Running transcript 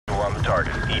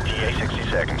target. ETA 60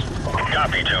 seconds.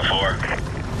 Copy, 2-4.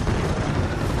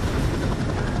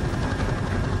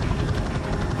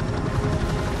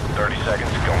 30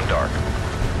 seconds, going dark.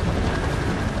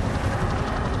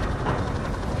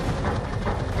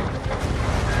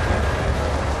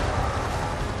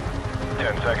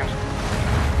 Seconds.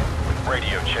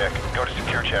 Radio check. Go to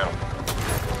secure channel.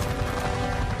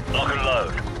 Lock and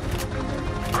load.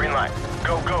 Green light.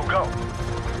 Go, go, go.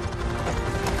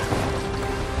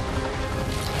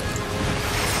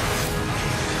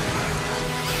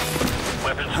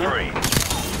 Weapons free.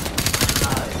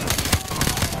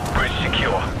 Bridge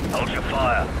secure. Hold your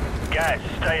fire. Guys,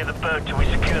 stay in the boat till we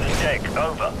secure the deck.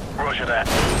 Over. Roger that.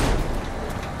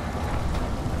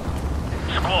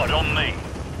 Squad on me.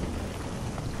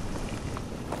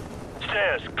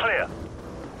 Stairs, clear.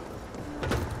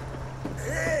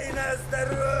 Эй, на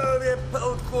здоровье,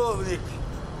 полковник!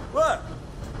 What?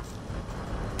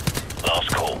 Last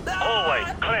call. Hallway,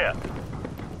 clear.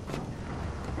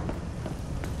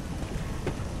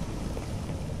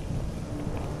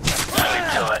 Sleep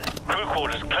tight. Crew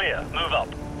quarters clear. Move up.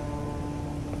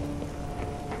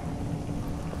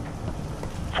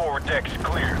 Forward deck's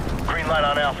clear. Green light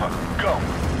on Alpha. Go.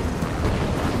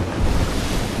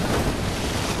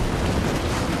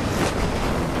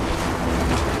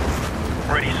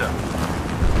 Ready, sir.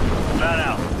 Fan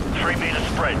out. 3 meter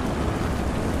spread.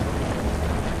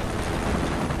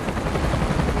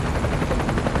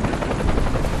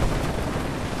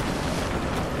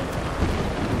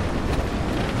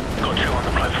 Got 2 on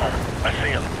the platform. I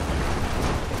see them.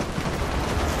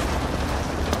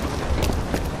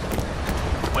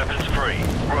 Weapons free.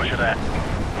 Roger that.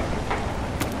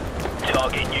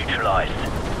 Target neutralized.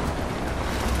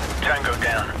 Tango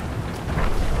down.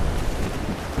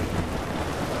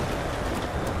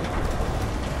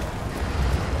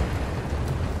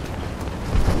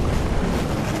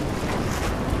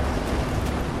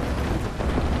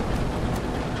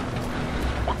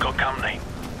 Got company.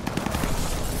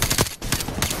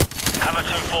 Hammer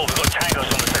 2-4, we've got tangos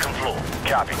on the second floor.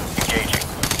 Copy. Engaging.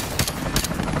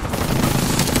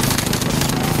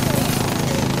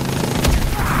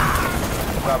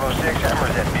 Bravo 6,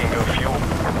 Hammer's at bingo fuel.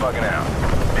 We're bugging out.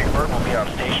 Big Bird will be on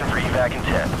station for evac in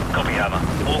 10. Copy, Hammer.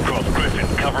 Allcross, Griffin,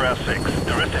 cover our 6.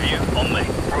 The rest of you, on me.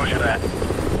 Roger that.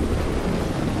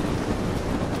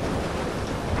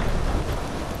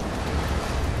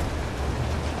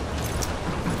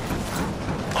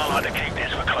 I like to keep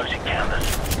this for close encounters.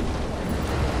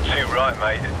 Too right,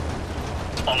 mate.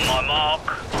 On my mark,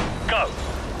 go.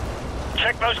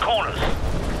 Check those corners.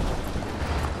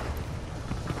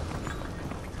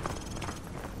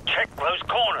 Check those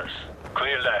corners.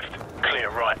 Clear left. Clear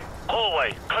right.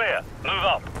 Hallway, clear. Move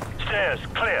up. Stairs,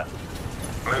 clear.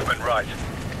 Movement right.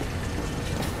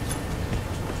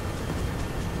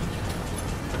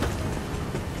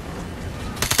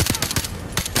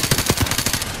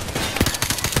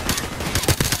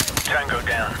 Tango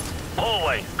down.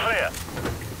 Hallway, clear.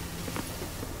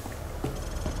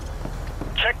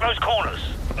 Check those corners.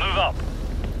 Move up.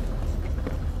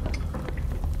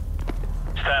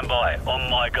 Stand by. On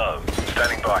my go.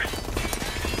 Standing by.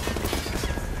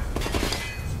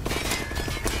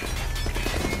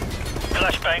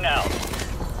 Flashbang out.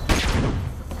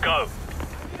 Go.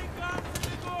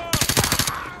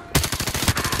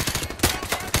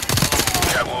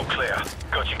 Catwalk clear.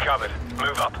 Got you covered.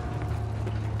 Move up.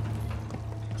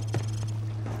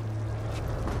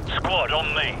 Squad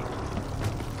on me.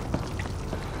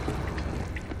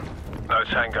 No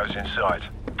tangos inside.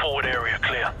 Forward area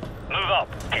clear. Move up.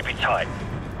 Keep it tight.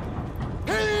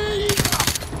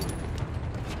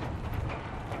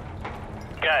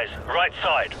 Guys, right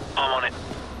side. I'm on it.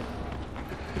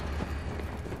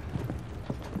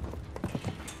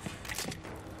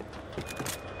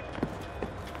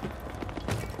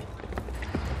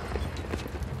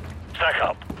 Stack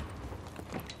up.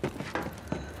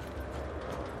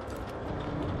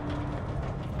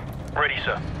 Ready,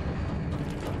 sir.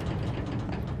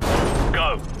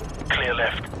 Go. Clear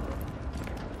left.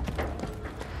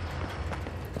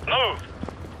 Move.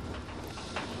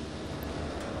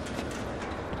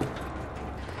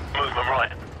 Movement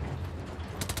right.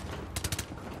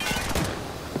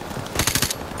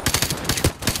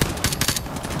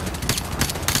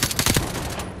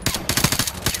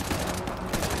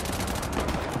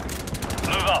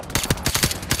 Move up.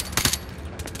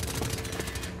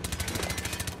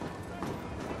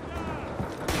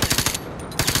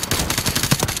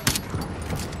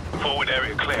 Forward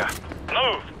area clear.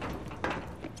 Move.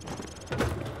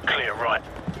 Clear right.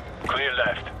 Clear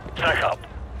left. Stack up.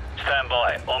 Stand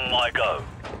by. On my go.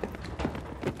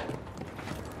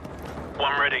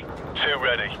 1 ready. 2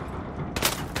 ready.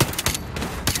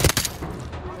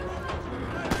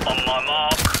 On my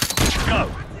mark. Go.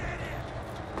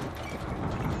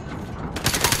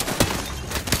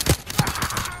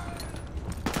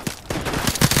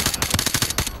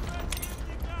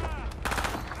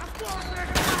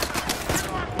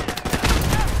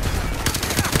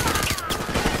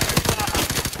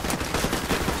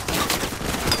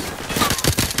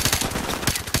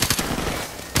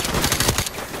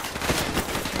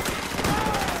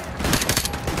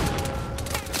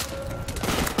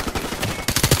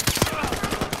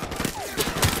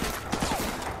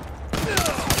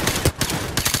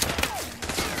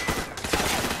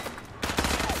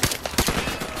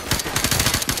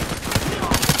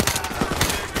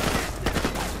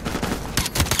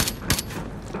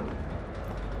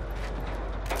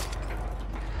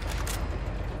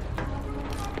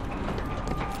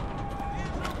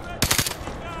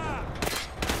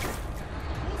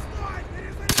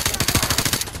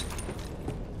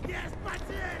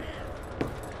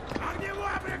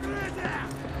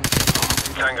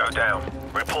 Tango down.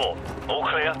 Report. All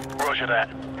clear? Roger that.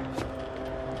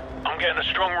 I'm getting a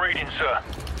strong reading, sir.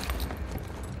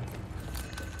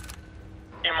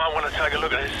 You might want to take a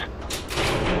look at this.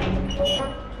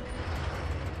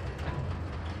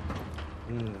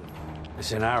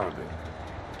 It's in Arabic.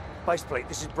 Baseplate,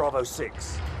 this is Bravo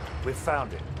 6. We've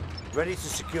found it. Ready to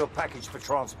secure package for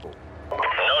transport. No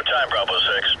time, Bravo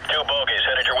 6. 2 bogies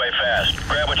headed your way fast.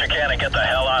 Grab what you can and get the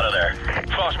hell out of there.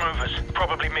 Fast movers.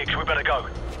 Probably mixed. We better go.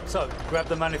 So, grab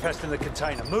the manifest in the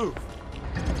container. Move!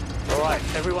 All right,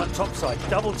 everyone topside.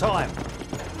 Double time.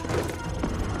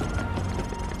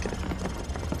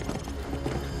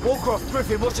 Warcraft,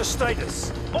 Griffin, what's your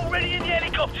status? Already in the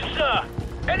helicopter, sir.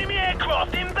 Enemy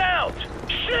aircraft inbound.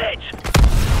 Shit!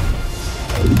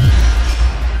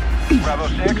 Bravo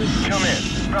 6, come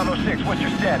in. Bravo 6, what's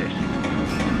your status?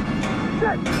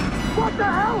 Shit! What the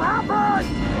hell happened?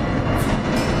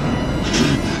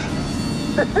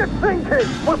 The ship's sinking!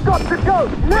 We've got to go,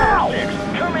 now! 6,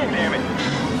 come in, damn it.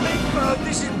 Big Bird,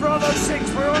 this is Bravo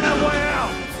 6. We're on our way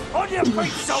out. On your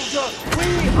feet, soldier.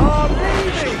 We are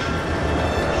leaving.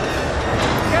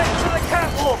 Get to the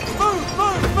catwalk. Move,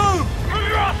 move, move. Move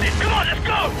your asses! Come on, let's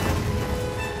go!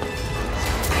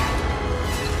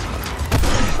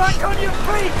 Back on your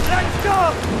feet. Let's go.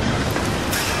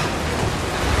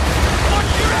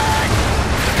 Watch your head!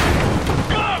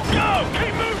 Go, go!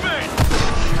 Keep moving!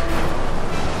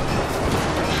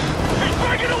 He's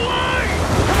breaking away!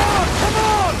 Come on, come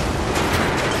on.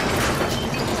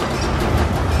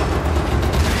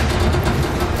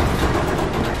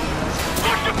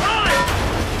 Watch the pilot!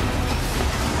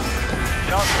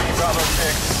 Talk to me, Bravo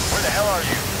 6. Where the hell are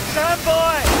you? Stand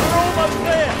by. We're almost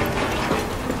there.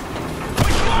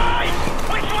 Which way?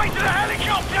 Which way to the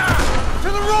helicopter? To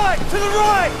the right, to the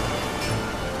right.